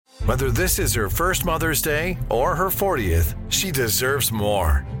Whether this is her first Mother's Day or her 40th, she deserves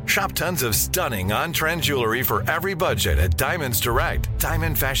more. Shop tons of stunning on-trend jewelry for every budget at Diamonds Direct.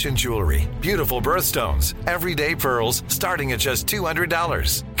 Diamond fashion jewelry, beautiful birthstones, everyday pearls starting at just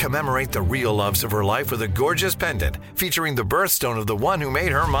 $200. Commemorate the real loves of her life with a gorgeous pendant featuring the birthstone of the one who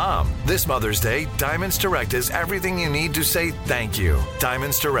made her mom. This Mother's Day, Diamonds Direct is everything you need to say thank you.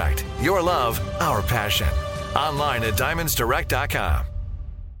 Diamonds Direct. Your love, our passion. Online at diamondsdirect.com.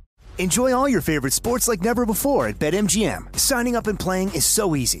 Enjoy all your favorite sports like never before at BetMGM. Signing up and playing is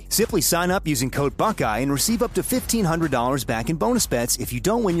so easy. Simply sign up using code Buckeye and receive up to $1,500 back in bonus bets if you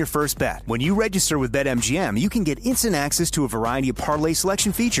don't win your first bet. When you register with BetMGM, you can get instant access to a variety of parlay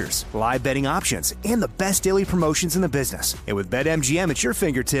selection features, live betting options, and the best daily promotions in the business. And with BetMGM at your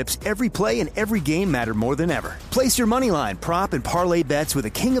fingertips, every play and every game matter more than ever. Place your moneyline, prop, and parlay bets with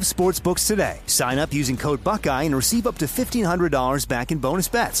the king of sportsbooks today. Sign up using code Buckeye and receive up to $1,500 back in bonus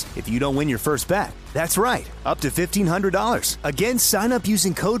bets if you don't win your first bet. That's right, up to $1,500. Again, sign up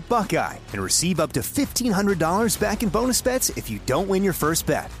using code Buckeye and receive up to $1,500 back in bonus bets if you don't win your first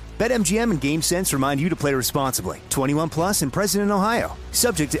bet. BetMGM and GameSense remind you to play responsibly. 21 plus and present in Ohio.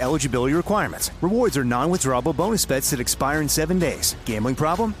 Subject to eligibility requirements. Rewards are non-withdrawable bonus bets that expire in 7 days. Gambling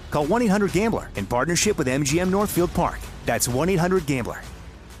problem? Call 1-800-GAMBLER in partnership with MGM Northfield Park. That's 1-800-GAMBLER.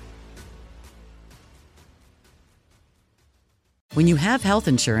 When you have health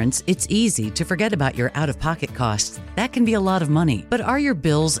insurance, it's easy to forget about your out-of-pocket costs. That can be a lot of money. But are your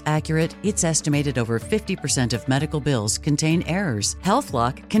bills accurate? It's estimated over 50% of medical bills contain errors.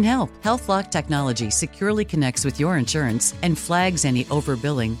 HealthLock can help. HealthLock technology securely connects with your insurance and flags any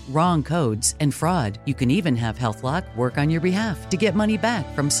overbilling, wrong codes, and fraud. You can even have HealthLock work on your behalf to get money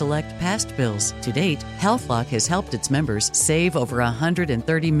back from select past bills. To date, HealthLock has helped its members save over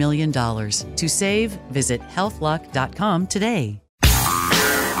 $130 million. To save, visit healthlock.com today.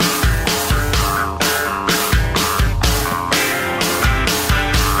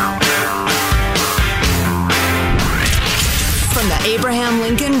 From the Abraham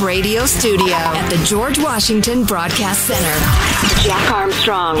Lincoln Radio Studio at the George Washington Broadcast Center, Jack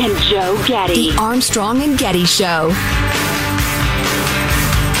Armstrong and Joe Getty. The Armstrong and Getty Show.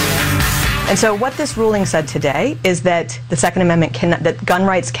 And so what this ruling said today is that the Second Amendment that gun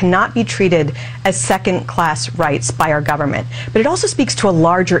rights cannot be treated as second-class rights by our government. But it also speaks to a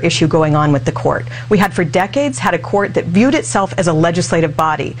larger issue going on with the court. We had for decades had a court that viewed itself as a legislative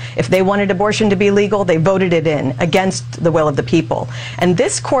body. If they wanted abortion to be legal, they voted it in against the will of the people. And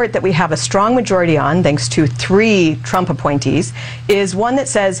this court that we have a strong majority on, thanks to 3 Trump appointees, is one that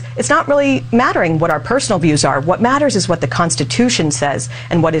says it's not really mattering what our personal views are. What matters is what the Constitution says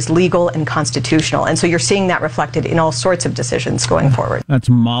and what is legal and constitutional. And so you're seeing that reflected in all sorts of decisions going forward. That's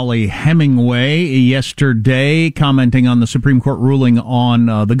Molly Hemingway yesterday commenting on the Supreme Court ruling on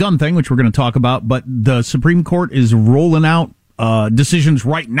the gun thing, which we're going to talk about. But the Supreme Court is rolling out decisions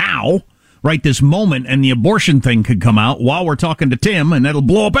right now, right this moment, and the abortion thing could come out while we're talking to Tim, and that'll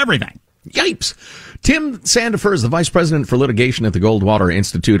blow up everything. Yipes. Tim Sandefur is the Vice President for Litigation at the Goldwater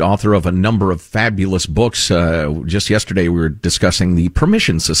Institute, author of a number of fabulous books. Just yesterday we were discussing the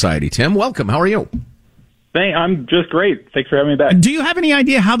Permission Society. Tim, welcome. How are you? I'm just great. Thanks for having me back. Do you have any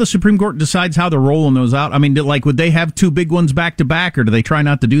idea how the Supreme Court decides how they're rolling those out? I mean, would they have 2 big ones back to back, or do they try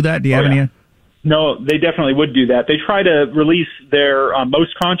not to do that? Do you have any? No, they definitely would do that. They try to release their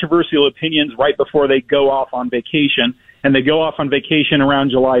most controversial opinions right before they go off on vacation, and they go off on vacation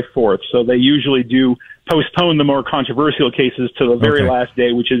around July 4th. So they usually do postpone the more controversial cases to the very last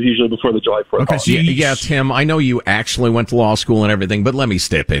day, which is usually before the July 4th. Okay, so yeah, Tim, I know you actually went to law school and everything, but let me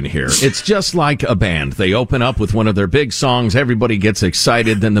step in here. It's just like a band. They open up with one of their big songs. Everybody gets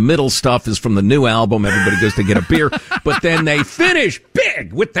excited. Then the middle stuff is from the new album. Everybody goes to get a beer. But then they finish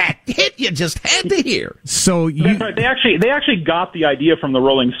big with that hit you just had to hear. So That's right. They actually got the idea from the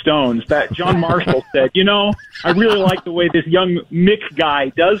Rolling Stones. That John Marshall said, I really like the way this young Mick guy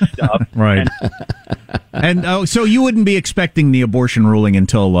does stuff. Right. And so you wouldn't be expecting the abortion ruling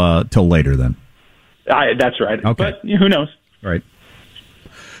until later, then? That's right. Okay. But who knows? Right.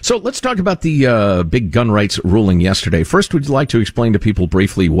 So let's talk about the big gun rights ruling yesterday. First, would you like to explain to people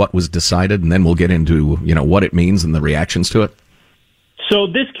briefly what was decided, and then we'll get into what it means and the reactions to it? So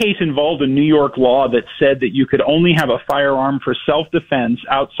this case involved a New York law that said that you could only have a firearm for self-defense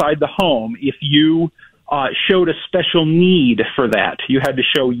outside the home if you showed a special need for that. You had to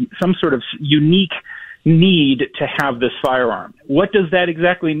show some sort of unique need to have this firearm. What does that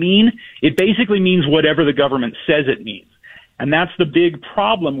exactly mean? It basically means whatever the government says it means. And that's the big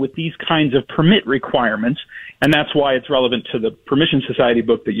problem with these kinds of permit requirements. And that's why it's relevant to the Permission Society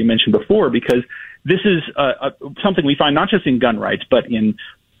book that you mentioned before, because this is something we find not just in gun rights, but in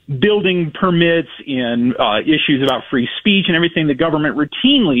building permits, in issues about free speech and everything, the government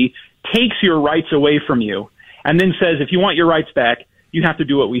routinely takes your rights away from you and then says, if you want your rights back, you have to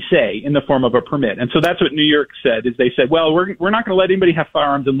do what we say in the form of a permit. And so that's what New York said, is they said, well, we're not going to let anybody have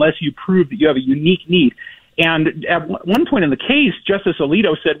firearms unless you prove that you have a unique need. And at one point in the case, Justice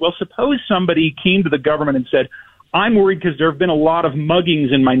Alito said, well, suppose somebody came to the government and said, I'm worried because there have been a lot of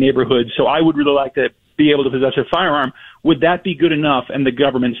muggings in my neighborhood, so I would really like to be able to possess a firearm. Would that be good enough? And the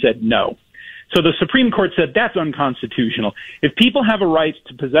government said no. So the Supreme Court said that's unconstitutional. If people have a right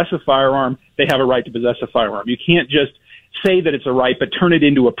to possess a firearm, they have a right to possess a firearm. You can't just say that it's a right, but turn it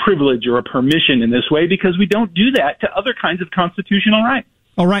into a privilege or a permission in this way, because we don't do that to other kinds of constitutional rights.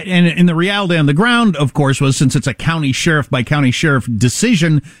 All right, and the reality on the ground, of course, was since it's a county sheriff by county sheriff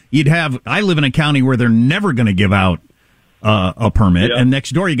decision, I live in a county where they're never going to give out a permit, and next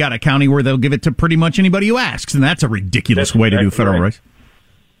door you got a county where they'll give it to pretty much anybody who asks, and that's a ridiculous way to do federal rights.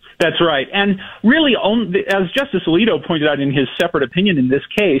 That's right. And really, as Justice Alito pointed out in his separate opinion in this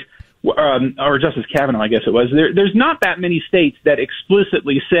case, or Justice Kavanaugh, I guess it was, there's not that many states that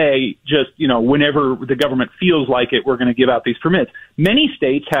explicitly say just, whenever the government feels like it, we're going to give out these permits. Many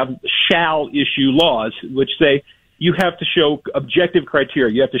states have shall issue laws, which say you have to show objective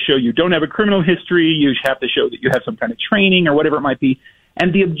criteria. You have to show you don't have a criminal history. You have to show that you have some kind of training or whatever it might be.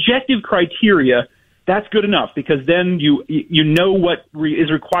 And the objective criteria, that's good enough, because then you know what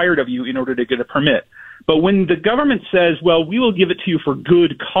is required of you in order to get a permit. But when the government says, well, we will give it to you for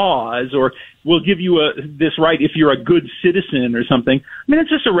good cause, or we'll give you this right if you're a good citizen or something, I mean,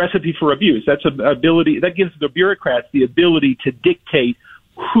 it's just a recipe for abuse. That's an ability that gives the bureaucrats the ability to dictate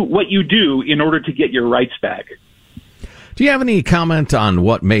what you do in order to get your rights back. Do you have any comment on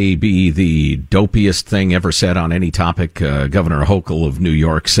what may be the dopiest thing ever said on any topic? Governor Hochul of New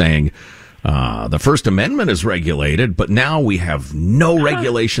York saying the First Amendment is regulated, but now we have no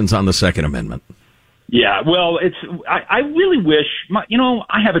regulations on the Second Amendment. Yeah, well, I really wish,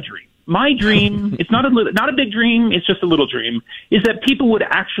 I have a dream. My dream, it's not a big dream, it's just a little dream, is that people would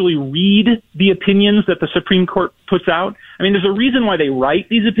actually read the opinions that the Supreme Court puts out. I mean, there's a reason why they write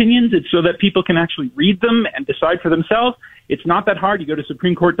these opinions. It's so that people can actually read them and decide for themselves. It's not that hard. You go to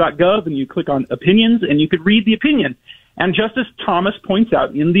supremecourt.gov and you click on opinions and you could read the opinion. And Justice Thomas points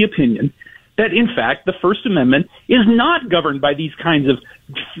out in the opinion that, in fact, the First Amendment is not governed by these kinds of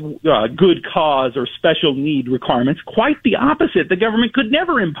good cause or special need requirements. Quite the opposite. The government could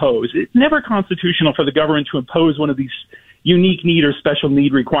never impose. It's never constitutional for the government to impose one of these unique need or special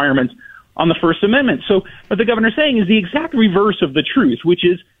need requirements on the First Amendment. So what the governor's saying is the exact reverse of the truth, which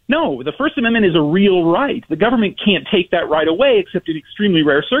is, no, the First Amendment is a real right. The government can't take that right away except in extremely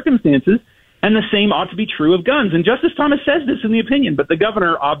rare circumstances. And the same ought to be true of guns. And Justice Thomas says this in the opinion, but the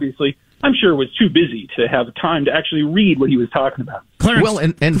governor obviously, I'm sure, was too busy to have time to actually read what he was talking about. Clarence. Well,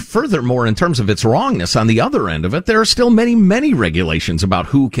 and furthermore, in terms of its wrongness, on the other end of it, there are still many, many regulations about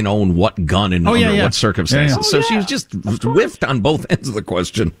who can own what gun and under what circumstances. So she's just whiffed on both ends of the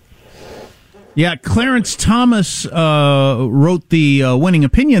question. Yeah, Clarence Thomas wrote the winning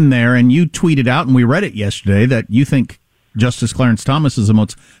opinion there, and you tweeted out, and we read it yesterday, that you think Justice Clarence Thomas is the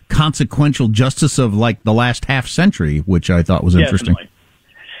most consequential justice of the last half century, which I thought was interesting.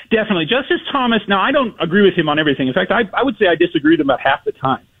 Definitely. Justice Thomas, now I don't agree with him on everything. In fact, I would say I disagree with him about half the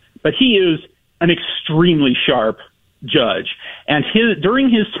time. But he is an extremely sharp judge. And during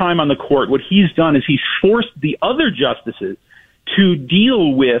his time on the court, what he's done is he's forced the other justices to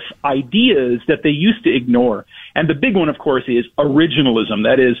deal with ideas that they used to ignore. And the big one, of course, is originalism.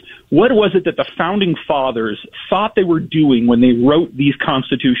 That is, what was it that the founding fathers thought they were doing when they wrote these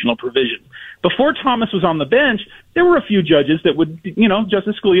constitutional provisions? Before Thomas was on the bench, there were a few judges that would,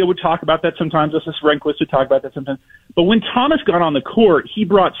 Justice Scalia would talk about that sometimes, Justice Rehnquist would talk about that sometimes. But when Thomas got on the court, he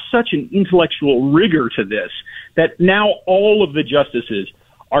brought such an intellectual rigor to this that now all of the justices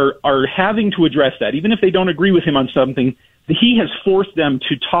are having to address that. Even if they don't agree with him on something, he has forced them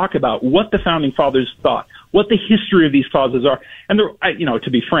to talk about what the founding fathers thought, what the history of these clauses are. And, to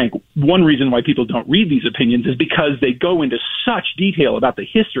be frank, one reason why people don't read these opinions is because they go into such detail about the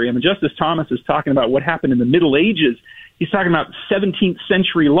history. I mean, Justice Thomas is talking about what happened in the Middle Ages. He's talking about 17th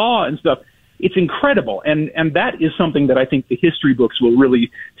century law and stuff. It's incredible. And that is something that I think the history books will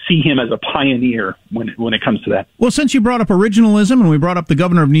really see him as a pioneer when it comes to that. Well, since you brought up originalism and we brought up the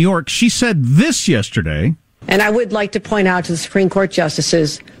governor of New York, she said this yesterday. And I would like to point out to the Supreme Court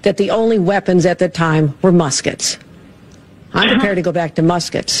justices that the only weapons at the time were muskets. I'm prepared to go back to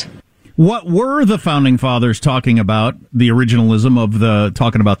muskets. What were the founding fathers talking about, the originalism of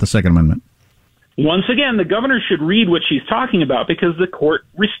talking about the Second Amendment? Once again, the governor should read what she's talking about because the court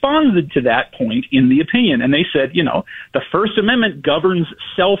responded to that point in the opinion. And they said, the First Amendment governs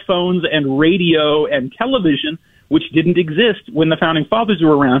cell phones and radio and television, which didn't exist when the Founding Fathers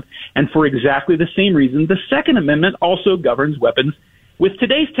were around. And for exactly the same reason, the Second Amendment also governs weapons with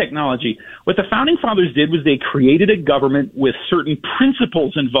today's technology. What the Founding Fathers did was they created a government with certain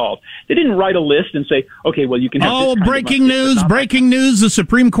principles involved. They didn't write a list and say, okay, well, you can have this kind breaking news, breaking news. The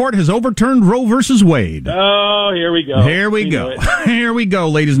Supreme Court has overturned Roe versus Wade. Oh, here we go. Here we go. Here we go,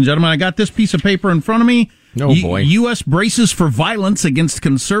 ladies and gentlemen. I got this piece of paper in front of me. Oh, boy. U.S. braces for violence against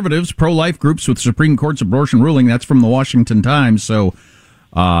conservatives, pro-life groups with Supreme Court's abortion ruling. That's from the Washington Times. So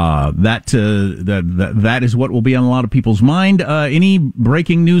that is what will be on a lot of people's mind. Any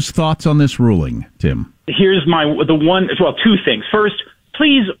breaking news thoughts on this ruling, Tim? Here's two things. First,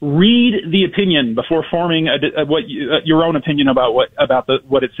 please read the opinion before forming your own opinion about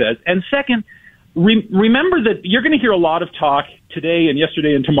what it says. And second, remember that you're going to hear a lot of talk today and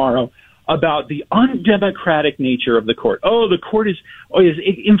yesterday and tomorrow about the undemocratic nature of the court. Oh, the court is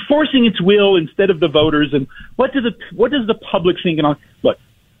enforcing its will instead of the voters. And what does the public think? And look,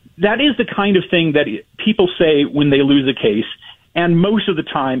 that is the kind of thing that people say when they lose a case. And most of the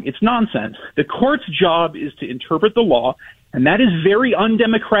time, it's nonsense. The court's job is to interpret the law, and that is very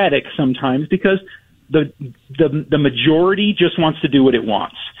undemocratic sometimes because the majority just wants to do what it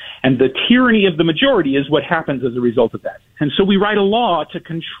wants. And the tyranny of the majority is what happens as a result of that. And so we write a law to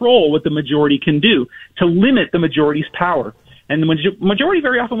control what the majority can do, to limit the majority's power. And the majority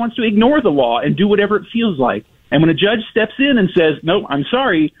very often wants to ignore the law and do whatever it feels like. And when a judge steps in and says, no, I'm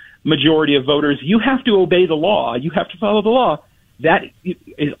sorry, majority of voters, you have to obey the law, you have to follow the law, that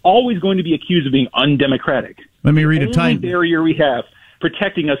is always going to be accused of being undemocratic. Let me read the only barrier we have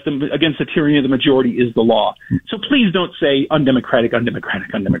protecting us against the tyranny of the majority is the law. So please don't say undemocratic.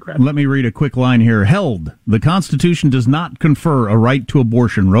 Let me read a quick line here. Held, the Constitution does not confer a right to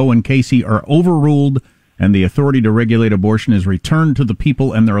abortion. Roe and Casey are overruled, and the authority to regulate abortion is returned to the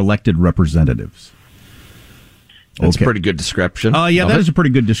people and their elected representatives. That's a pretty good description. That is a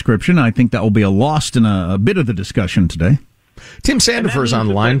pretty good description. I think that will be lost in a bit of the discussion today. Tim Sandifer is on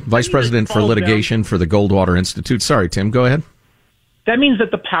the line, Vice President for Litigation for the Goldwater Institute. Sorry, Tim, go ahead. That means that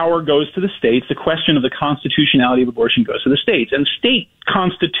the power goes to the states. The question of the constitutionality of abortion goes to the states. And state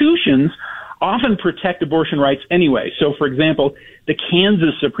constitutions often protect abortion rights anyway. So, for example, the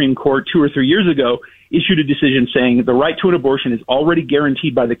Kansas Supreme Court 2 or 3 years ago issued a decision saying the right to an abortion is already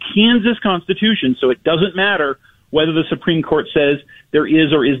guaranteed by the Kansas Constitution, so it doesn't matter whether the Supreme Court says there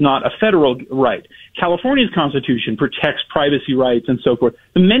is or is not a federal right. California's Constitution protects privacy rights and so forth.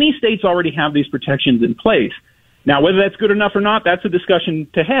 Many states already have these protections in place. Now, whether that's good enough or not, that's a discussion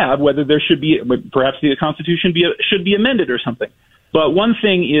to have, whether there should be, perhaps the Constitution should be amended or something. But one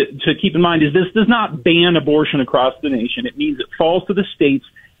thing to keep in mind is this does not ban abortion across the nation. It means it falls to the states,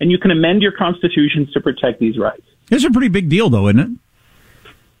 and you can amend your constitutions to protect these rights. It's a pretty big deal, though, isn't it?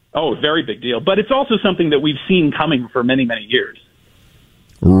 Oh, very big deal. But it's also something that we've seen coming for many, many years.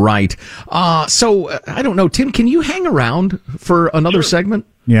 Right. So I don't know, Tim, can you hang around for another segment?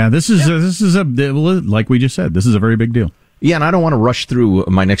 Yeah, this is like we just said, this is a very big deal. Yeah, and I don't want to rush through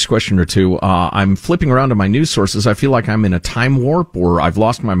my next question or two. I'm flipping around to my news sources. I feel like I'm in a time warp or I've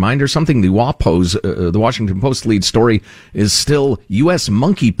lost my mind or something. The WAPO's, the Washington Post lead story is still U.S.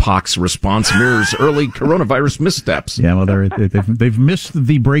 monkeypox response mirrors early coronavirus missteps. Yeah, well, they've missed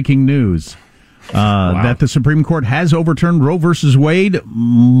the breaking news. That the Supreme Court has overturned Roe versus Wade.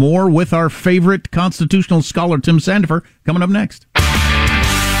 More with our favorite constitutional scholar, Tim Sandifer, coming up next.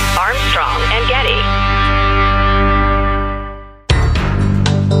 Armstrong and Getty.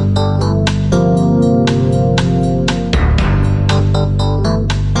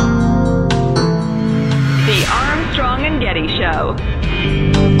 The Armstrong and Getty Show.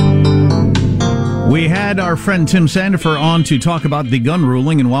 We had our friend Tim Sandifer on to talk about the gun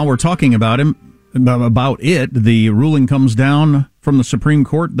ruling, and while we're talking about it, the ruling comes down from the Supreme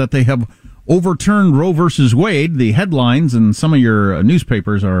Court that they have overturned Roe versus Wade. The headlines in some of your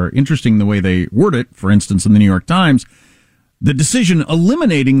newspapers are interesting the way they word it. For instance, in the New York Times, the decision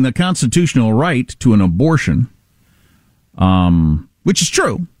eliminating the constitutional right to an abortion, which is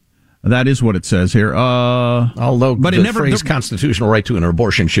true. That is what it says here. Although the phrase constitutional right to an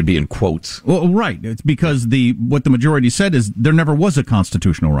abortion should be in quotes. Well, right. It's because what the majority said is there never was a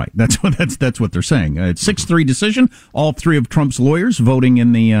constitutional right. That's what they're saying. It's 6-3 decision. All three of Trump's lawyers voting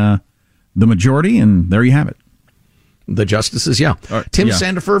in the majority, and there you have it. The justices, yeah. Tim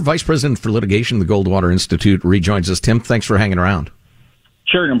Sandifer, Vice President for Litigation, the Goldwater Institute, rejoins us. Tim, thanks for hanging around.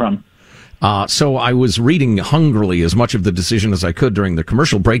 Sure, no problem. So I was reading hungrily as much of the decision as I could during the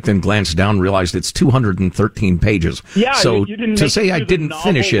commercial break, then glanced down and realized it's 213 pages. Yeah, so you didn't to say I didn't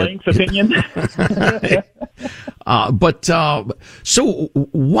finish it. Opinion. So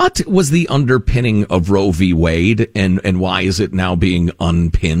what was the underpinning of Roe v. Wade, and why is it now being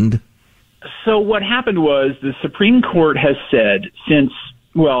unpinned? So what happened was the Supreme Court has said since,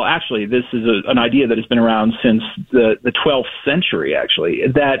 well, actually, this is an idea that has been around since the 12th century, actually,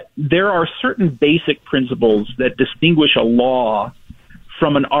 that there are certain basic principles that distinguish a law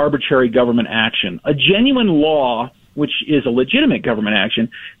from an arbitrary government action. A genuine law, which is a legitimate government action,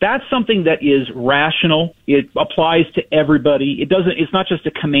 that's something that is rational. It applies to everybody. It's not just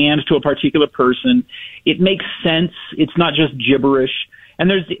a command to a particular person. It makes sense. It's not just gibberish. And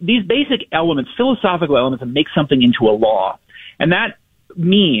there's these basic elements, philosophical elements, that make something into a law. And that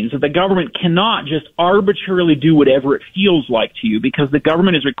means that the government cannot just arbitrarily do whatever it feels like to you, because the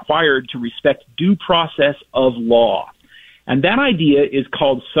government is required to respect due process of law. And that idea is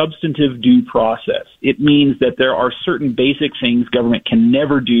called substantive due process. It means that there are certain basic things government can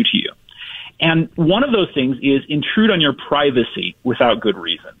never do to you. And one of those things is intrude on your privacy without good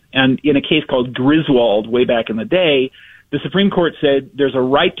reason. And in a case called Griswold way back in the day, the Supreme Court said there's a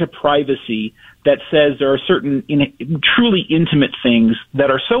right to privacy that says there are certain truly intimate things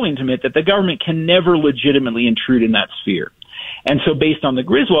that are so intimate that the government can never legitimately intrude in that sphere. And so based on the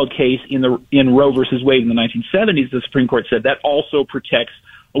Griswold case in Roe versus Wade in the 1970s, the Supreme Court said that also protects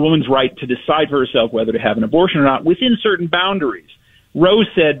a woman's right to decide for herself whether to have an abortion or not within certain boundaries. Roe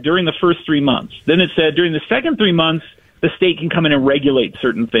said during the first 3 months. Then it said during the second 3 months, the state can come in and regulate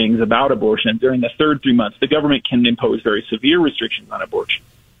certain things about abortion. And during the third 3 months, the government can impose very severe restrictions on abortion.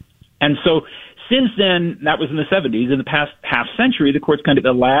 And so since then, that was in the 70s, in the past half century, the court's kind of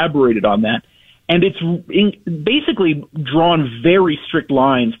elaborated on that. And it's basically drawn very strict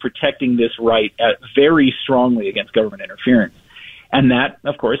lines protecting this right very strongly against government interference. And that,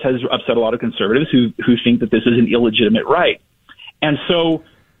 of course, has upset a lot of conservatives who think that this is an illegitimate right. And so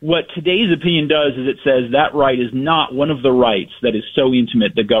what today's opinion does is it says that right is not one of the rights that is so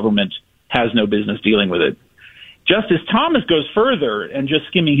intimate the government has no business dealing with it. Justice Thomas goes further, and just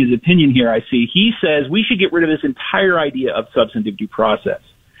skimming his opinion here, I see, he says we should get rid of this entire idea of substantive due process.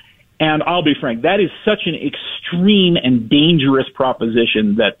 And I'll be frank, that is such an extreme and dangerous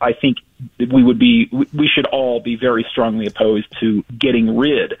proposition that I think we should all be very strongly opposed to getting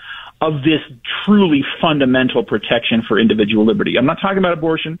rid of this truly fundamental protection for individual liberty. I'm not talking about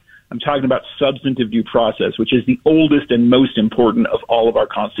abortion. I'm talking about substantive due process, which is the oldest and most important of all of our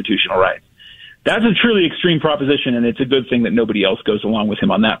constitutional rights. That's a truly extreme proposition, and it's a good thing that nobody else goes along with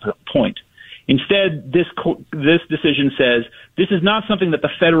him on that point. Instead, this decision says this is not something that the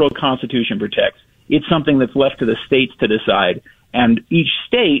federal Constitution protects. It's something that's left to the states to decide, and each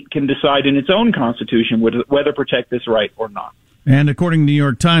state can decide in its own constitution whether to protect this right or not. And according to the New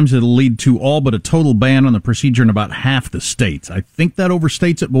York Times, it'll lead to all but a total ban on the procedure in about half the states. I think that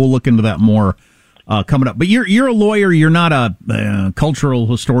overstates it, but we'll look into that more coming up. But you're a lawyer. You're not a cultural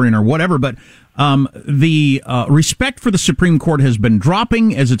historian or whatever, but the respect for the Supreme Court has been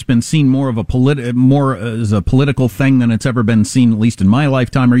dropping as it's been seen more as a political thing than it's ever been seen, at least in my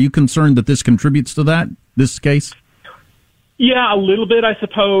lifetime. Are you concerned that this contributes to that, this case? Yeah, a little bit, I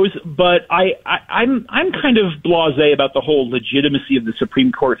suppose, but I'm kind of blasé about the whole legitimacy of the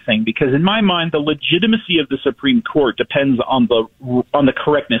Supreme Court thing, because in my mind, the legitimacy of the Supreme Court depends on the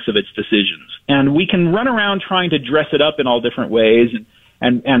correctness of its decisions. And we can run around trying to dress it up in all different ways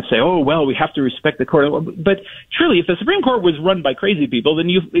and say, oh, well, we have to respect the court. But truly, if the Supreme Court was run by crazy people,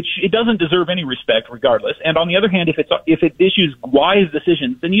 then it doesn't deserve any respect regardless. And on the other hand, if it issues wise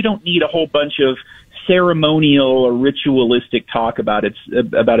decisions, then you don't need a whole bunch of ceremonial or ritualistic talk about its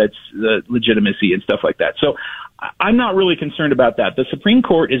legitimacy and stuff like that. So I'm not really concerned about that. The Supreme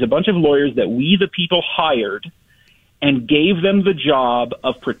Court is a bunch of lawyers that we, the people, hired and gave them the job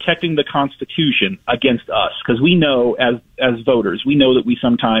of protecting the Constitution against us, because we know as voters, we know that we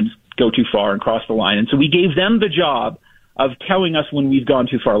sometimes go too far and cross the line. And so we gave them the job of telling us when we've gone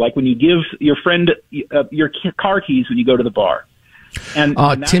too far, like when you give your friend your car keys when you go to the bar. And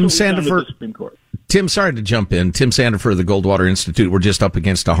that's Tim what we've done with Sandefur, the Supreme Court. Tim, sorry to jump in. Tim Sandefur of the Goldwater Institute. We're just up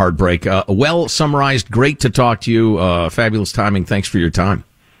against a hard break. Well summarized. Great to talk to you. Fabulous timing. Thanks for your time.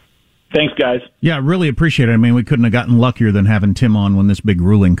 Thanks, guys. Yeah, really appreciate it. I mean, we couldn't have gotten luckier than having Tim on when this big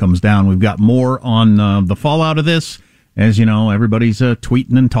ruling comes down. We've got more on the fallout of this. As you know, everybody's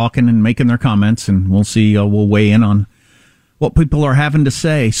tweeting and talking and making their comments, and we'll see. We'll weigh in on what people are having to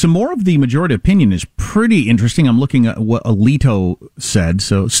say. Some more of the majority opinion is pretty interesting. I'm looking at what Alito said,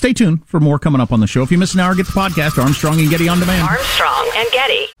 so stay tuned for more coming up on the show. If you miss an hour, get the podcast, Armstrong and Getty On Demand. Armstrong and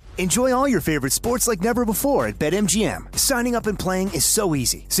Getty. Enjoy all your favorite sports like never before at BetMGM. Signing up and playing is so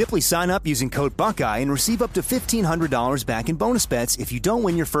easy. Simply sign up using code Buckeye and receive up to $1,500 back in bonus bets if you don't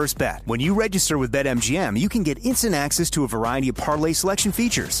win your first bet. When you register with BetMGM, you can get instant access to a variety of parlay selection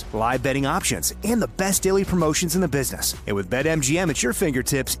features, live betting options, and the best daily promotions in the business. And with BetMGM at your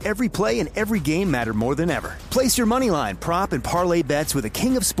fingertips, every play and every game matter more than ever. Place your moneyline, prop, and parlay bets with the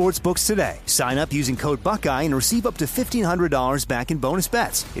king of sportsbooks today. Sign up using code Buckeye and receive up to $1,500 back in bonus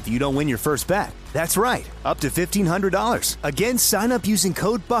bets if you don't win your first bet. That's right, up to $1,500. Again, sign up using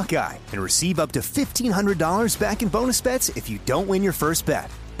code Buckeye and receive up to $1,500 back in bonus bets if you don't win your first bet.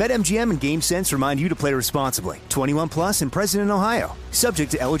 BetMGM and GameSense remind you to play responsibly. 21 plus and present in Ohio. Subject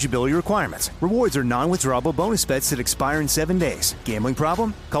to eligibility requirements. Rewards are non-withdrawable bonus bets that expire in 7 days. Gambling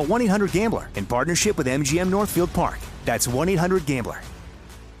problem? Call 1-800-GAMBLER in partnership with MGM Northfield Park. That's 1-800-GAMBLER.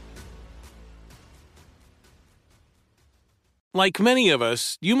 Like many of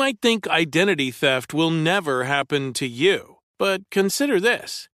us, you might think identity theft will never happen to you. But consider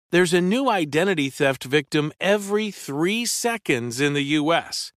this. There's a new identity theft victim every 3 seconds in the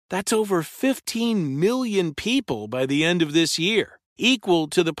U.S. That's over 15 million people by the end of this year, equal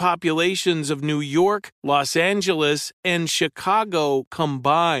to the populations of New York, Los Angeles, and Chicago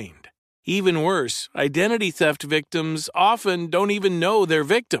combined. Even worse, identity theft victims often don't even know they're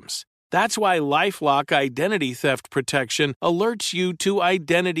victims. That's why LifeLock Identity Theft Protection alerts you to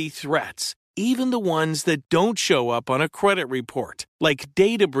identity threats, even the ones that don't show up on a credit report, like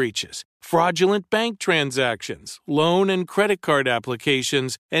data breaches, fraudulent bank transactions, loan and credit card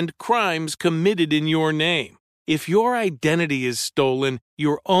applications, and crimes committed in your name. If your identity is stolen,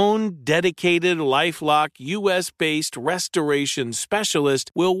 your own dedicated LifeLock U.S.-based restoration specialist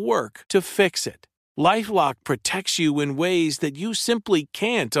will work to fix it. LifeLock protects you in ways that you simply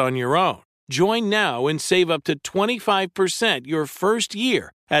can't on your own. Join now and save up to 25% your first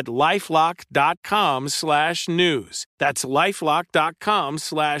year at LifeLock.com/news. That's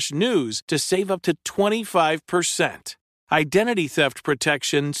LifeLock.com/news to save up to 25%. Identity theft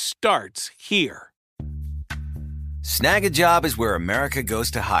protection starts here. Snag a Job is where America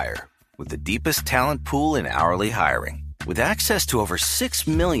goes to hire, with the deepest talent pool in hourly hiring. With access to over 6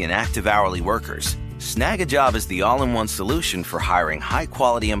 million active hourly workers, Snag a Job is the all-in-one solution for hiring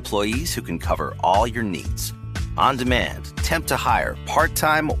high-quality employees who can cover all your needs. On demand, temp to hire,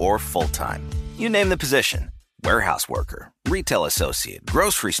 part-time or full-time. You name the position. Warehouse worker, retail associate,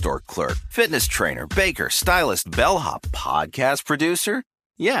 grocery store clerk, fitness trainer, baker, stylist, bellhop, podcast producer.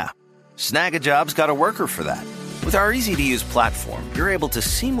 Yeah, Snag a Job's got a worker for that. With our easy-to-use platform, you're able to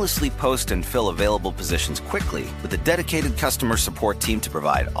seamlessly post and fill available positions quickly with a dedicated customer support team to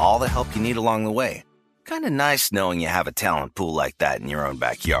provide all the help you need along the way. Kind of nice knowing you have a talent pool like that in your own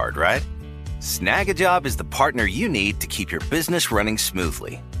backyard, right? Snag-a-Job is the partner you need to keep your business running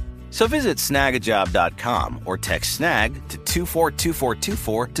smoothly. So visit snagajob.com or text snag to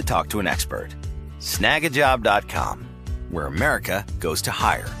 242424 to talk to an expert. Snagajob.com, where America goes to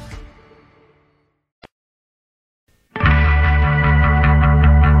hire.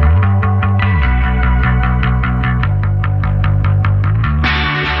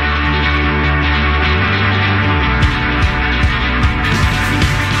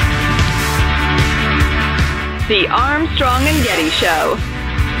 The Armstrong and Getty Show.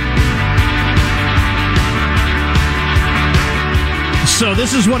 So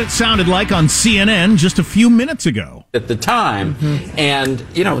this is what it sounded like on CNN just a few minutes ago. At the time, and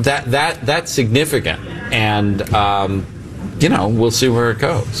you know that's significant, and you know we'll see where it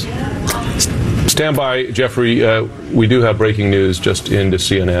goes. Stand by, Jeffrey. We do have breaking news just into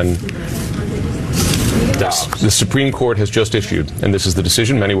CNN. The Supreme Court has just issued, and this is the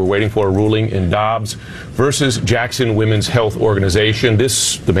decision many were waiting for, a ruling in Dobbs versus Jackson Women's Health Organization.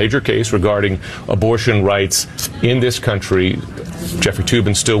 This, the major case regarding abortion rights in this country. Jeffrey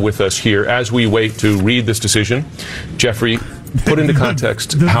Toobin still with us here as we wait to read this decision. Jeffrey, put into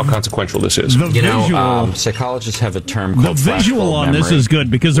context how consequential this is. Psychologists have a term called the visual on this is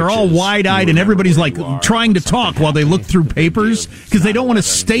good because they're all wide-eyed and everybody's like trying to talk while they look through papers because they don't want to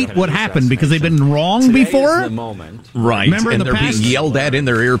state what happened because they've been wrong before. Right. Remember and they're being yelled at in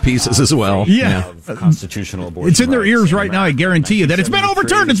their earpieces as well. Yeah. Constitutional abortion. It's in their ears right now, I guarantee you, that it's been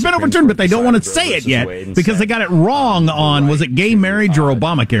overturned, but they don't want to say it yet because they got it wrong on, was it gay marriage or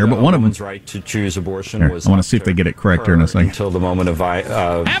Obamacare? But one of them. Right to choose abortion Here, I want to see if they get it correct here in a second. until the moment of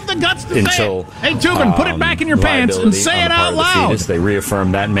have the guts to say it. Hey, Tubin, put it back in your pants and say it out loud. They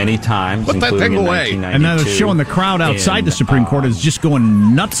reaffirmed that many times, put that thing away. And then showing the crowd outside the Supreme Court is just going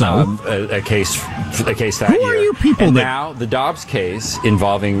nutso. A case that Who year. Are you people and that now the Dobbs case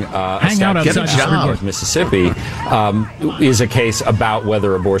involving hang out outside the Supreme Court, Mississippi, is a case about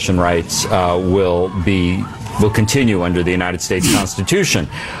whether abortion rights will continue under the United States Constitution.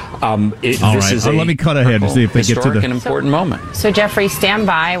 Let me cut ahead to see if they get to the an important moment. So, Jeffrey, stand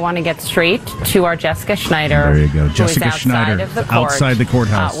by. I want to get straight to our Jessica Schneider. There you go, Jessica Schneider, outside the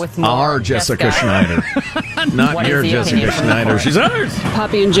courthouse. Our Jessica Schneider, not your Jessica Schneider. She's ours.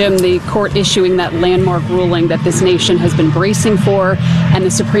 Poppy and Jim, the court issuing that landmark ruling that this nation has been bracing for, and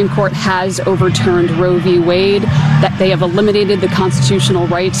the Supreme Court has overturned Roe v. Wade, that they have eliminated the constitutional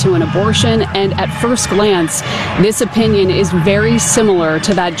right to an abortion. And at first glance, this opinion is very similar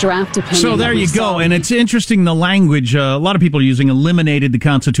to that draft opinion. So there you go. And it's interesting, the language. A lot of people are using eliminated the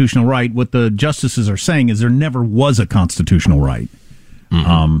constitutional right. What the justices are saying is there never was a constitutional right.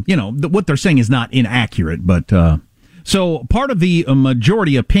 Mm-hmm. What they're saying is not inaccurate, but so part of the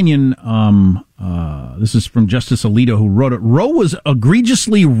majority opinion, this is from Justice Alito, who wrote it. Roe was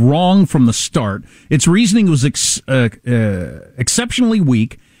egregiously wrong from the start. Its reasoning was exceptionally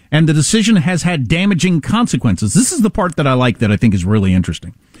weak, and the decision has had damaging consequences. This is the part that I like, that I think is really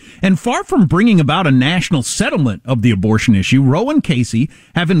interesting. And far from bringing about a national settlement of the abortion issue, Roe and Casey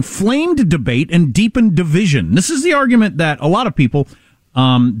have inflamed debate and deepened division. This is the argument that a lot of people,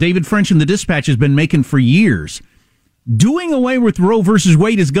 David French in the Dispatch, has been making for years. Doing away with Roe versus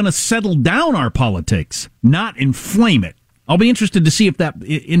Wade is going to settle down our politics, not inflame it. I'll be interested to see if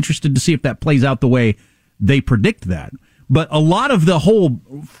that plays out the way they predict that. But a lot of the whole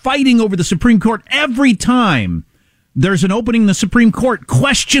fighting over the Supreme Court, every time there's an opening in the Supreme Court,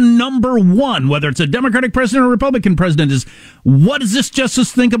 question number one, whether it's a Democratic president or Republican president, is what does this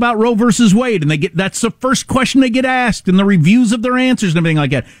justice think about Roe versus Wade? And that's the first question they get asked in the reviews of their answers and everything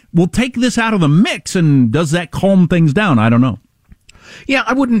like that. We'll take this out of the mix, and does that calm things down? I don't know. Yeah,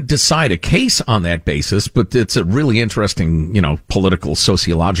 I wouldn't decide a case on that basis, but it's a really interesting, political,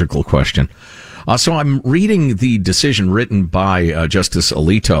 sociological question. So I'm reading the decision written by Justice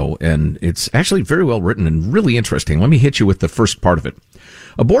Alito, and it's actually very well written and really interesting. Let me hit you with the first part of it.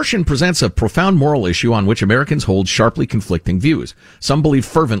 Abortion presents a profound moral issue on which Americans hold sharply conflicting views. Some believe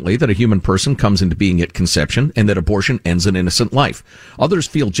fervently that a human person comes into being at conception and that abortion ends an innocent life. Others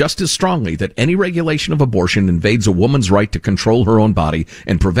feel just as strongly that any regulation of abortion invades a woman's right to control her own body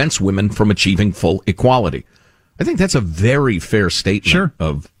and prevents women from achieving full equality. I think that's a very fair statement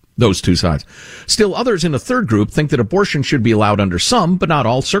of those two sides. Still, others in a third group think that abortion should be allowed under some, but not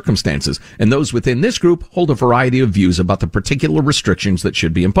all circumstances, and those within this group hold a variety of views about the particular restrictions that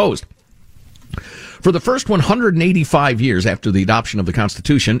should be imposed. For the first 185 years after the adoption of the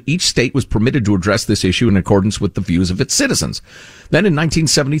Constitution, each state was permitted to address this issue in accordance with the views of its citizens. Then in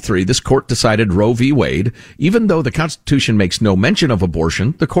 1973, this court decided Roe v. Wade. Even though the Constitution makes no mention of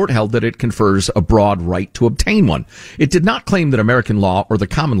abortion, the court held that it confers a broad right to obtain one. It did not claim that American law or the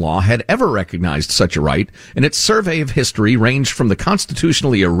common law had ever recognized such a right, and its survey of history ranged from the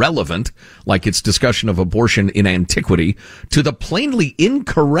constitutionally irrelevant, like its discussion of abortion in antiquity, to the plainly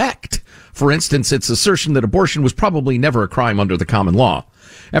incorrect. For instance, its assertion that abortion was probably never a crime under the common law.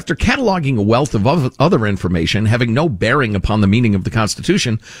 After cataloging a wealth of other information having no bearing upon the meaning of the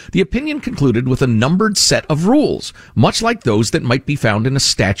Constitution, the opinion concluded with a numbered set of rules, much like those that might be found in a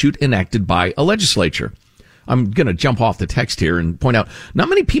statute enacted by a legislature. I'm going to jump off the text here and point out, not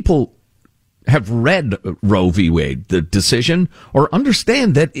many people have read Roe v. Wade, the decision, or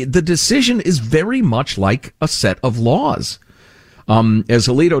understand that the decision is very much like a set of laws. As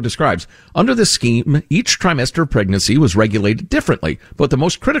Alito describes, under this scheme, each trimester of pregnancy was regulated differently, but the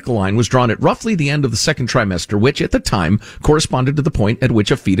most critical line was drawn at roughly the end of the second trimester, which at the time corresponded to the point at which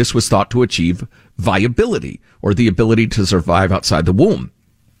a fetus was thought to achieve viability, or the ability to survive outside the womb.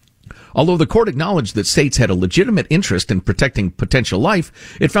 Although the court acknowledged that states had a legitimate interest in protecting potential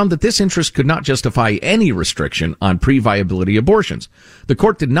life, it found that this interest could not justify any restriction on pre-viability abortions. The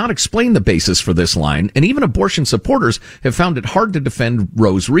court did not explain the basis for this line, and even abortion supporters have found it hard to defend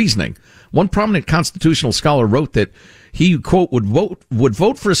Roe's reasoning. One prominent constitutional scholar wrote that he, quote, would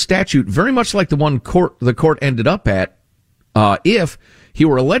vote for a statute very much like the one the court ended up at if he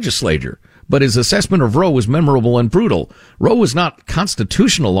were a legislator. But his assessment of Roe was memorable and brutal. Roe was not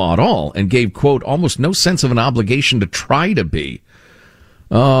constitutional law at all and gave, quote, almost no sense of an obligation to try to be,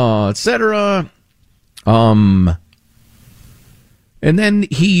 etc. And then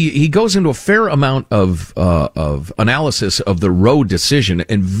he goes into a fair amount of analysis of the Roe decision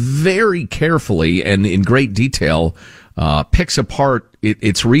and very carefully and in great detail picks apart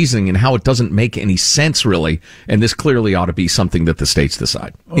its reasoning and how it doesn't make any sense, really. And this clearly ought to be something that the states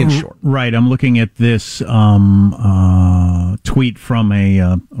decide, in short. Right. I'm looking at this tweet from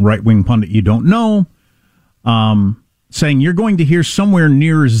a right-wing pundit you don't know, saying you're going to hear somewhere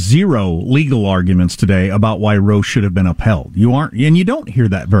near zero legal arguments today about why Roe should have been upheld. You aren't, and you don't hear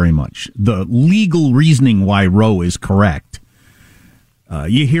that very much. The legal reasoning why Roe is correct.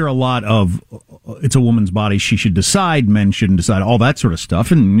 You hear a lot of it's a woman's body, she should decide, men shouldn't decide, all that sort of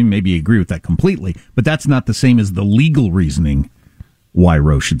stuff, and maybe you agree with that completely. But that's not the same as the legal reasoning why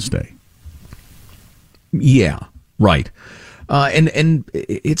Roe should stay. Yeah, right. And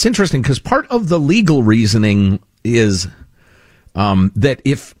it's interesting because part of the legal reasoning is that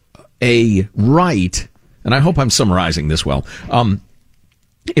if a right, and I hope I'm summarizing this well,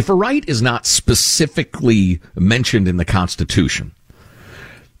 if a right is not specifically mentioned in the Constitution,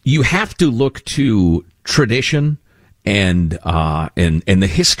 you have to look to tradition and the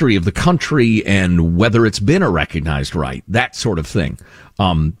history of the country and whether it's been a recognized right, that sort of thing,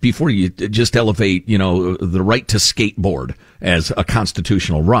 before you just elevate, the right to skateboard as a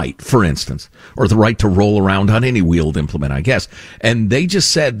constitutional right, for instance, or the right to roll around on any wheeled implement, I guess. And they just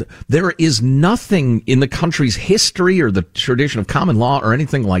said there is nothing in the country's history or the tradition of common law or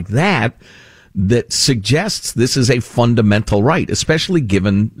anything like that that suggests this is a fundamental right, especially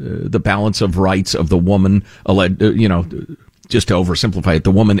given the balance of rights of the woman, just to oversimplify it,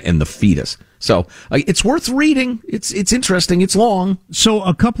 the woman and the fetus. So it's worth reading. It's interesting. It's long. So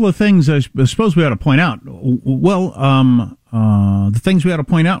a couple of things I suppose we ought to point out. Well, the things we ought to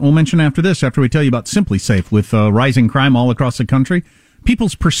point out, we'll mention after this, after we tell you about Simply Safe with rising crime all across the country.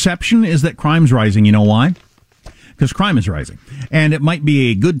 People's perception is that crime's rising. You know why? Because crime is rising. And it might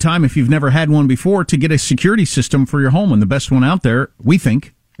be a good time, if you've never had one before, to get a security system for your home. And the best one out there, we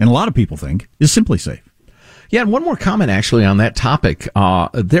think, and a lot of people think, is Simply Safe. Yeah, and one more comment actually on that topic.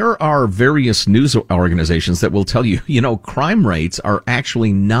 There are various news organizations that will tell you, crime rates are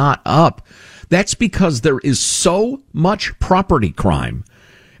actually not up. That's because there is so much property crime.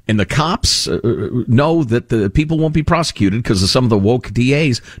 And the cops know that the people won't be prosecuted because of some of the woke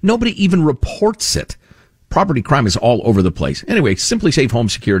DAs. Nobody even reports it. Property crime is all over the place. Anyway, Simply Safe Home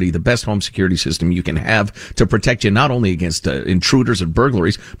Security, the best home security system you can have to protect you not only against intruders and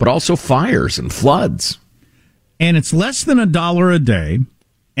burglaries, but also fires and floods. And it's less than $1 a day,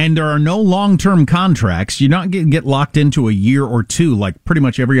 and there are no long-term contracts. You're not going to get locked into a year or two like pretty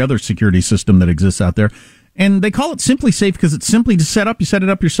much every other security system that exists out there. And they call it Simply Safe because it's simply to set up. You set it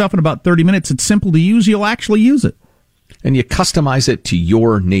up yourself in about 30 minutes. It's simple to use. You'll actually use it. And you customize it to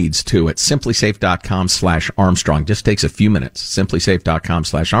your needs, too, at simplysafe.com/Armstrong. Just takes a few minutes.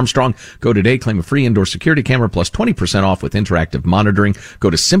 Simplysafe.com/Armstrong. Go today, claim a free indoor security camera plus 20% off with interactive monitoring. Go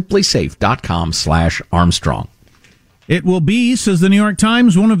to simplysafe.com/Armstrong. It will be, says the New York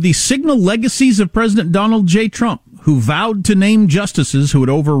Times, one of the signal legacies of President Donald J. Trump, who vowed to name justices who would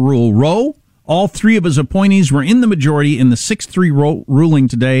overrule Roe. All three of his appointees were in the majority in the 6-3 ruling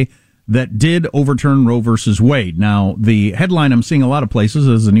today that did overturn Roe versus Wade. Now, the headline I'm seeing a lot of places,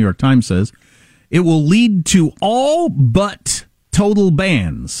 as the New York Times says, it will lead to all but total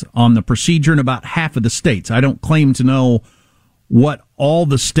bans on the procedure in about half of the states. I don't claim to know what all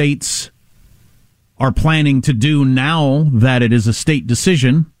the states are planning to do now that it is a state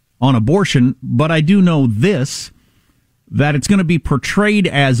decision on abortion, but I do know this, that it's going to be portrayed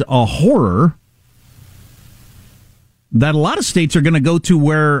as a horror that a lot of states are going to go to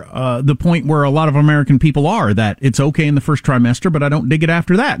where the point where a lot of American people are, that it's okay in the first trimester, but I don't dig it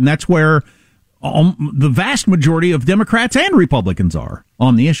after that. And that's where the vast majority of Democrats and Republicans are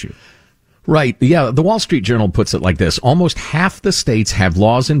on the issue. Right. Yeah. The Wall Street Journal puts it like this. Almost half the states have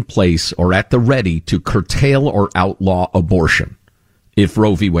laws in place or at the ready to curtail or outlaw abortion if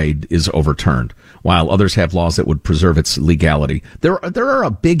Roe v. Wade is overturned, while others have laws that would preserve its legality. There are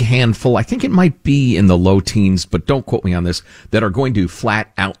a big handful, I think it might be in the low teens, but don't quote me on this, that are going to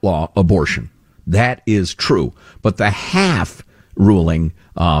flat outlaw abortion. That is true. But the half ruling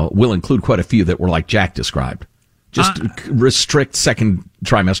will include quite a few that were like Jack described. Just restrict second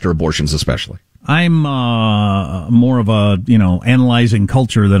trimester abortions especially. I'm more of a, analyzing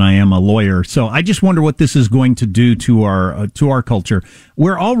culture than I am a lawyer. So I just wonder what this is going to do to our culture.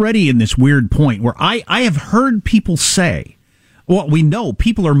 We're already in this weird point where I have heard people say, Well, we know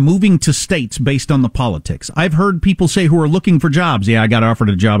people are moving to states based on the politics. I've heard people say who are looking for jobs, I got offered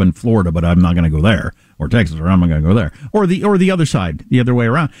a job in Florida, but I'm not going to go there, or Texas, or I'm not going to go there, or the other side, the other way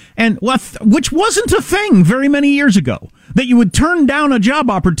around. And which wasn't a thing very many years ago, that you would turn down a job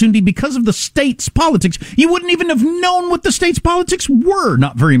opportunity because of the state's politics. You wouldn't even have known what the state's politics were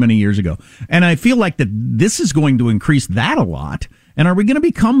not very many years ago. And I feel like that this is going to increase that a lot. And are we going to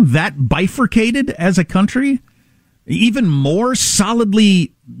become that bifurcated as a country? Even more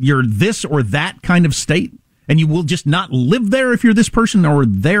solidly, you're this or that kind of state, and you will just not live there if you're this person or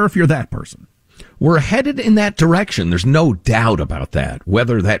there if you're that person. We're headed in that direction. There's no doubt about that.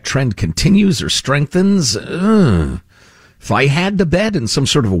 Whether that trend continues or strengthens, if I had to bet in some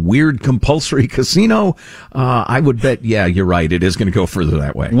sort of a weird compulsory casino, I would bet, yeah, you're right. It is going to go further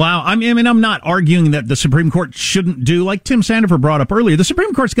that way. Wow. I mean, I'm not arguing that the Supreme Court shouldn't do, like Tim Sandifer brought up earlier, the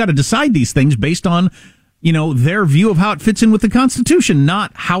Supreme Court's got to decide these things based on, their view of how it fits in with the Constitution,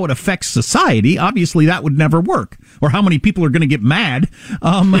 not how it affects society. Obviously, that would never work. Or how many people are going to get mad.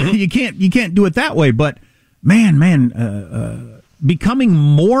 You can't do it that way. But becoming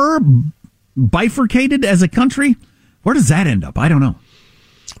more bifurcated as a country, where does that end up? I don't know.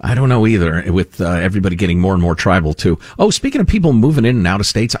 I don't know either, with everybody getting more and more tribal, too. Oh, speaking of people moving in and out of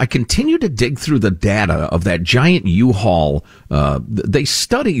states, I continue to dig through the data of that giant U-Haul. They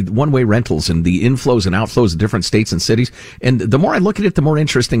study one-way rentals and the inflows and outflows of different states and cities. And the more I look at it, the more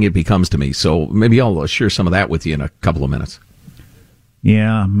interesting it becomes to me. So maybe I'll share some of that with you in a couple of minutes.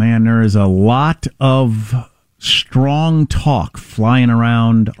 Yeah, man, there is a lot of strong talk flying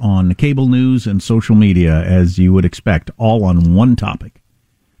around on cable news and social media, as you would expect, all on one topic.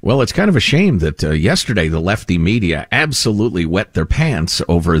 Well, it's kind of a shame that yesterday the lefty media absolutely wet their pants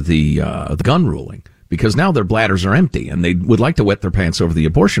over the gun ruling, because now their bladders are empty and they would like to wet their pants over the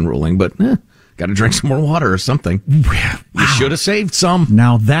abortion ruling, but got to drink some more water or something. Wow. You should have saved some.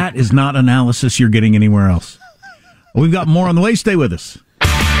 Now that is not analysis you're getting anywhere else. We've got more on the way. Stay with us.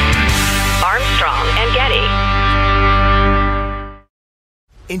 Armstrong and Getty.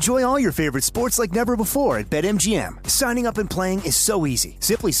 Enjoy all your favorite sports like never before at BetMGM. Signing up and playing is so easy.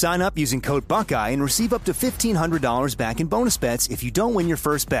 Simply sign up using code Buckeye and receive up to $1,500 back in bonus bets if you don't win your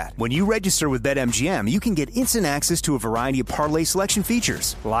first bet. When you register with BetMGM, you can get instant access to a variety of parlay selection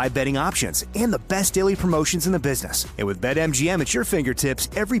features, live betting options, and the best daily promotions in the business. And with BetMGM at your fingertips,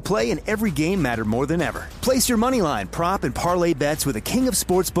 every play and every game matter more than ever. Place your moneyline, prop, and parlay bets with the king of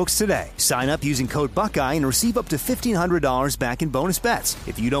sportsbooks today. Sign up using code Buckeye and receive up to $1,500 back in bonus bets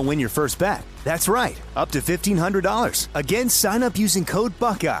if you don't win your first bet. That's right, up to $1,500. Again, sign up using code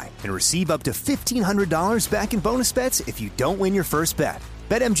Buckeye and receive up to $1,500 back in bonus bets if you don't win your first bet.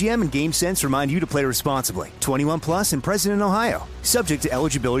 BetMGM and GameSense remind you to play responsibly. 21 plus and present in Ohio. Subject to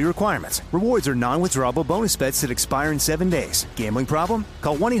eligibility requirements. Rewards are non-withdrawable bonus bets that expire in 7 days. Gambling problem?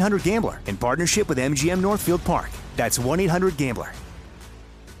 Call 1-800-GAMBLER in partnership with MGM Northfield Park. That's 1-800-GAMBLER.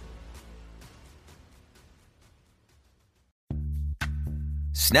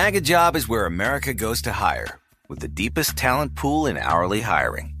 Snag a Job is where America goes to hire, with the deepest talent pool in hourly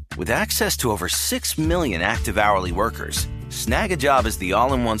hiring. With access to over 6 million active hourly workers, Snag a Job is the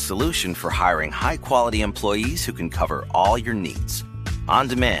all-in-one solution for hiring high-quality employees who can cover all your needs. On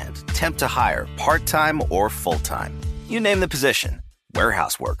demand, temp to hire, part-time or full-time. You name the position.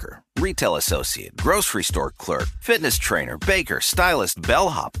 Warehouse worker, retail associate, grocery store clerk, fitness trainer, baker, stylist,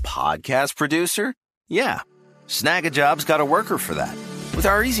 bellhop, podcast producer. Yeah, Snag a Job's got a worker for that. With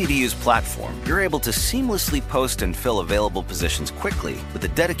our easy-to-use platform, you're able to seamlessly post and fill available positions quickly with a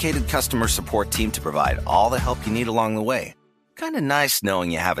dedicated customer support team to provide all the help you need along the way. Kind of nice knowing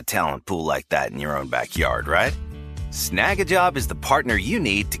you have a talent pool like that in your own backyard, right? Snag a Job is the partner you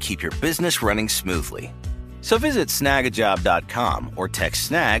need to keep your business running smoothly. So visit snagajob.com or text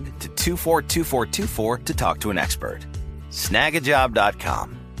snag to 242424 to talk to an expert.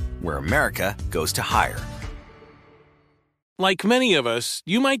 Snagajob.com, where America goes to hire. Like many of us,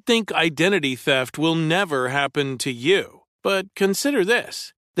 you might think identity theft will never happen to you. But consider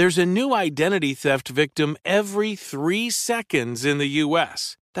this. There's a new identity theft victim every 3 seconds in the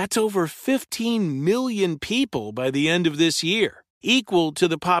U.S. That's over 15 million people by the end of this year, equal to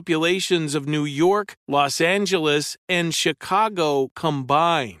the populations of New York, Los Angeles, and Chicago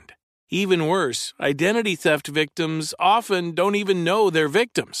combined. Even worse, identity theft victims often don't even know they're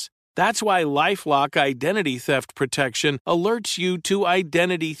victims. That's why LifeLock Identity Theft Protection alerts you to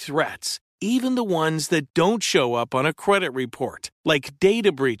identity threats, even the ones that don't show up on a credit report, like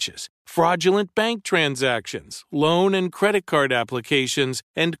data breaches, fraudulent bank transactions, loan and credit card applications,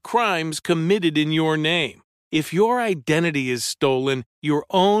 and crimes committed in your name. If your identity is stolen, your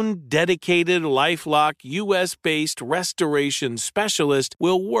own dedicated LifeLock U.S.-based restoration specialist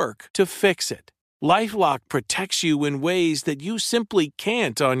will work to fix it. LifeLock protects you in ways that you simply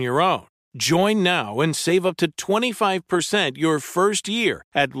can't on your own. Join now and save up to 25% your first year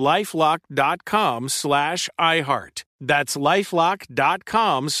at LifeLock.com/iHeart. That's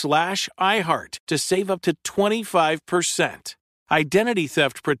LifeLock.com/iHeart to save up to 25%. Identity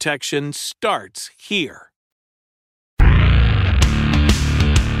theft protection starts here.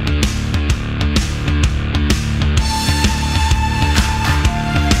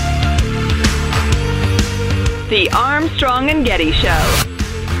 The Armstrong and Getty Show.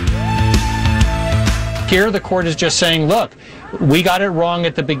 Here, the court is just saying, look, we got it wrong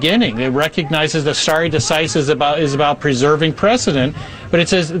at the beginning. It recognizes that stare decisis is about preserving precedent, but it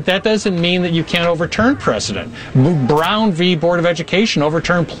says that doesn't mean that you can't overturn precedent. Brown v. Board of Education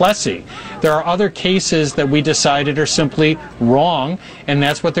overturned Plessy. There are other cases that we decided are simply wrong, and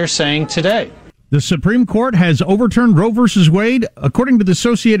that's what they're saying today. The Supreme Court has overturned Roe v. Wade, according to the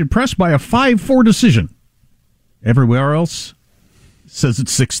Associated Press, by a 5-4 decision. Everywhere else says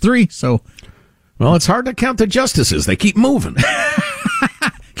it's 6-3, so... Well, it's hard to count the justices. They keep moving.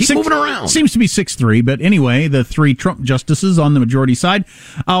 Moving around. Seems to be 6-3, but anyway, the 3 Trump justices on the majority side.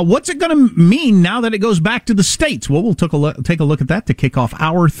 What's it going to mean now that it goes back to the states? Well, we'll take a look at that to kick off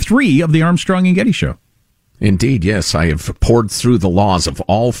hour 3 of the Armstrong and Getty Show. Indeed, yes. I have poured through the laws of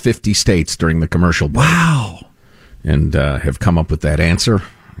all 50 states during the commercial break. Wow. And have come up with that answer.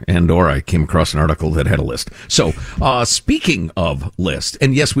 Or I came across an article that had a list. So, speaking of list,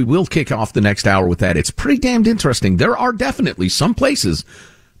 and yes, we will kick off the next hour with that. It's pretty damned interesting. There are definitely some places,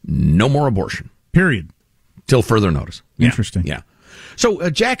 no more abortion. Period. Till further notice. Interesting. Yeah. So,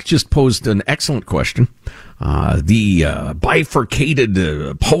 Jack just posed an excellent question. The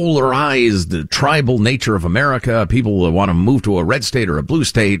bifurcated, polarized, tribal nature of America. People want to move to a red state or a blue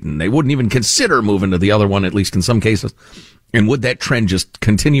state, and they wouldn't even consider moving to the other one, at least in some cases. And would that trend just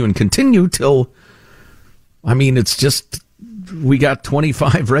continue and continue till, I mean, it's just, we got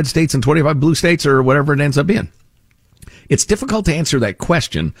 25 red states and 25 blue states or whatever it ends up being. It's difficult to answer that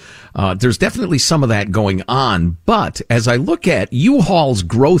question. There's definitely some of that going on. But as I look at U-Haul's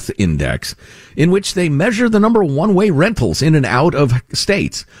growth index, in which they measure the number of one-way rentals in and out of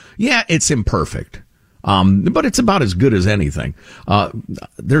states, it's imperfect. But it's about as good as anything.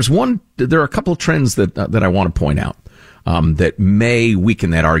 There are a couple of trends that I want to point out. That may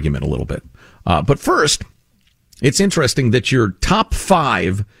weaken that argument a little bit. But first, it's interesting that your top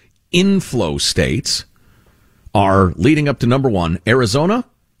 5 inflow states are leading up to number 1, Arizona,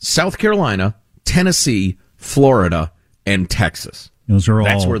 South Carolina, Tennessee, Florida, and Texas.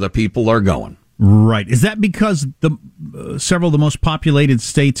 That's where the people are going. Right. Is that because several of the most populated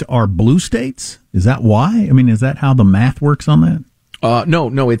states are blue states? Is that why? I mean, is that how the math works on that?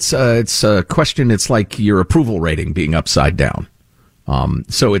 No, it's a question. It's like your approval rating being upside down.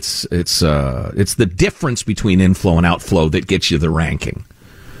 So it's the difference between inflow and outflow that gets you the ranking.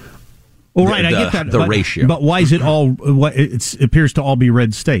 Well, right, I get that. The ratio. But why is it all, it appears to all be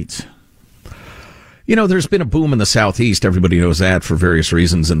red states? You know, there's been a boom in the Southeast. Everybody knows that for various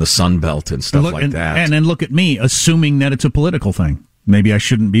reasons in the Sun Belt and stuff like that. And then look at me assuming that it's a political thing. Maybe I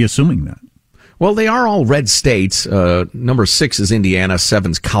shouldn't be assuming that. Well, they are all red states. Number 6 is Indiana,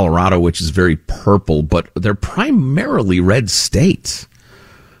 7's Colorado, which is very purple, but they're primarily red states.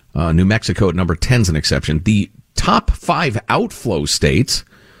 New Mexico at number 10 is an exception. The top 5 outflow states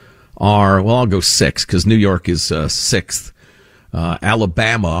are, well, I'll go 6 because New York is 6th.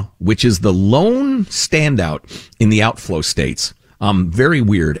 Alabama, which is the lone standout in the outflow states. Very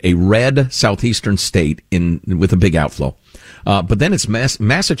weird. A red southeastern state with a big outflow. But then it's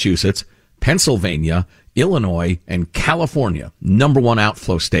Massachusetts, Pennsylvania, Illinois, and California, number 1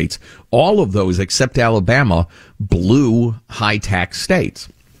 outflow states. All of those, except Alabama, blue high-tax states.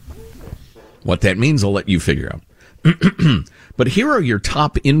 What that means, I'll let you figure out. But here are your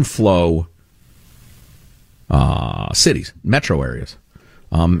top inflow cities, metro areas.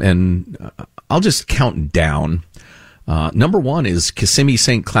 And I'll just count down. Number 1 is Kissimmee,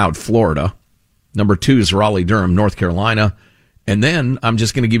 St. Cloud, Florida. Number 2 is Raleigh-Durham, North Carolina. And then I'm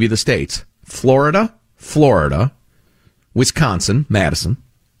just going to give you the states. Florida, Wisconsin, Madison,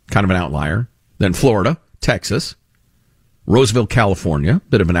 kind of an outlier. Then Florida, Texas, Roseville, California,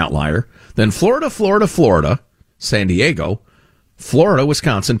 bit of an outlier. Then Florida, San Diego, Florida,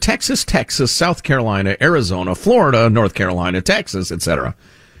 Wisconsin, Texas, South Carolina, Arizona, Florida, North Carolina, Texas, etc.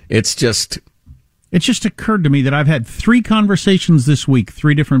 It just occurred to me that I've had 3 conversations this week,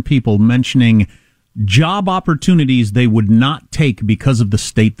 3 different people mentioning job opportunities they would not take because of the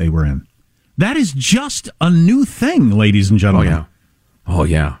state they were in. That is just a new thing, ladies and gentlemen. Oh,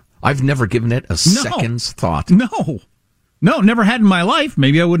 yeah. I've never given it a second's thought. No, never had in my life.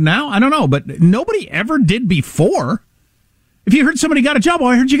 Maybe I would now. I don't know. But nobody ever did before. If you heard somebody got a job,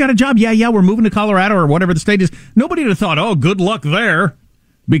 I heard you got a job. Yeah, we're moving to Colorado or whatever the state is. Nobody would have thought, oh, good luck there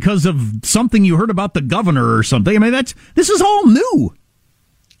because of something you heard about the governor or something. I mean, this is all new.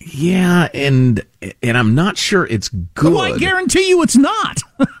 Yeah, and I'm not sure it's good. Well, I guarantee you it's not.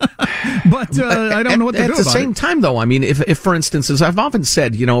 But I don't know what to do about it. At the same time, though, I mean, if for instance, as I've often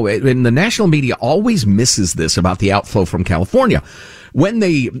said, and the national media always misses this about the outflow from California. When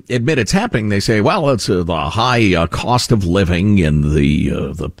they admit it's happening, they say, well, it's the high cost of living and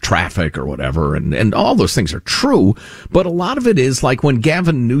the traffic or whatever, and all those things are true. But a lot of it is like when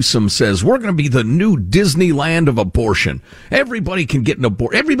Gavin Newsom says, we're going to be the new Disneyland of abortion. Everybody can get an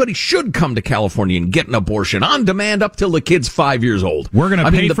abortion. Everybody should come to California and get an abortion on demand up till the kid's 5 years old. We're going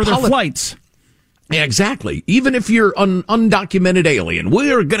to pay for their flights. Yeah, exactly. Even if you're an undocumented alien,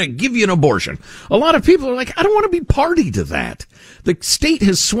 we're going to give you an abortion. A lot of people are like, I don't want to be party to that. The state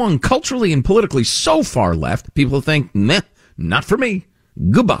has swung culturally and politically so far left, people think, meh, not for me.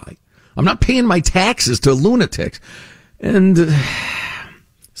 Goodbye. I'm not paying my taxes to lunatics. And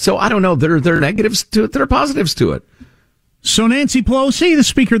so I don't know. There are negatives to it. There are positives to it. So Nancy Pelosi, the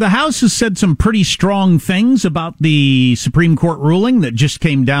Speaker of the House, has said some pretty strong things about the Supreme Court ruling that just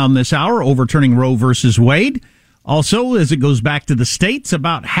came down this hour, overturning Roe versus Wade. Also, as it goes back to the states,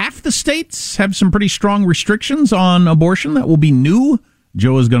 about half the states have some pretty strong restrictions on abortion that will be new.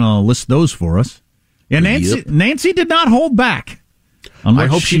 Joe is going to list those for us. And Nancy did not hold back. I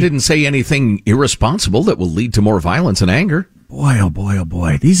hope she didn't say anything irresponsible that will lead to more violence and anger. Boy, oh boy, oh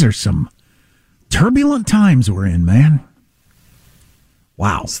boy. These are some turbulent times we're in, man.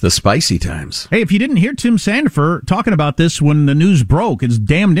 Wow. It's the spicy times. Hey, if you didn't hear Tim Sandefur talking about this when the news broke, it's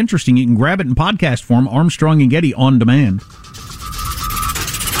damned interesting. You can grab it in podcast form, Armstrong and Getty on demand.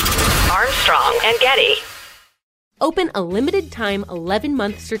 Armstrong and Getty. Open a limited-time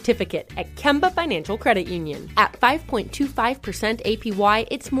 11-month certificate at Kemba Financial Credit Union. At 5.25% APY,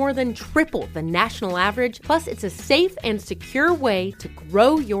 it's more than triple the national average, plus it's a safe and secure way to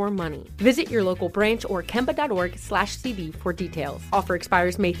grow your money. Visit your local branch or kemba.org/CD for details. Offer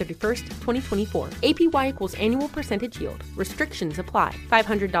expires May 31st, 2024. APY equals annual percentage yield. Restrictions apply.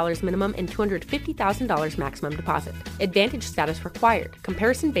 $500 minimum and $250,000 maximum deposit. Advantage status required.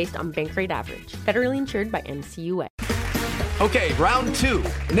 Comparison based on bank rate average. Federally insured by NCUA. Okay, round two.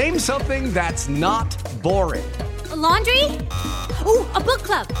 Name something that's not boring. A laundry? Ooh, a book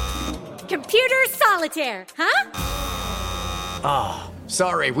club. Computer solitaire, huh? Ah, oh,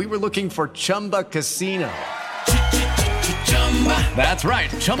 sorry, we were looking for Chumba Casino. That's right,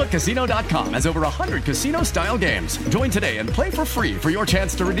 ChumbaCasino.com has over 100 casino-style games. Join today and play for free for your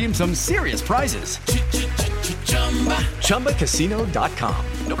chance to redeem some serious prizes. ChumbaCasino.com.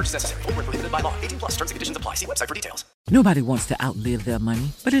 No purchase necessary. Void where prohibited by law. 18+ terms and conditions apply. See website for details. Nobody wants to outlive their money,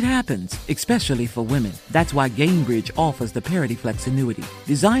 but it happens, especially for women. That's why Gainbridge offers the Parity Flex annuity,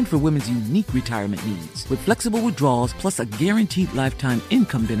 designed for women's unique retirement needs, with flexible withdrawals plus a guaranteed lifetime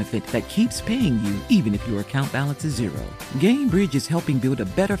income benefit that keeps paying you even if your account balance is zero. Gainbridge is helping build a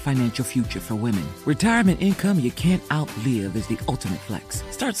better financial future for women. Retirement income you can't outlive is the ultimate flex.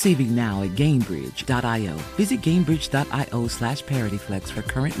 Start saving now at Gainbridge.io. Visit Gainbridge.io/ParityFlex for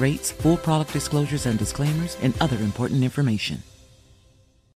current rates, full product disclosures and disclaimers, and other important information.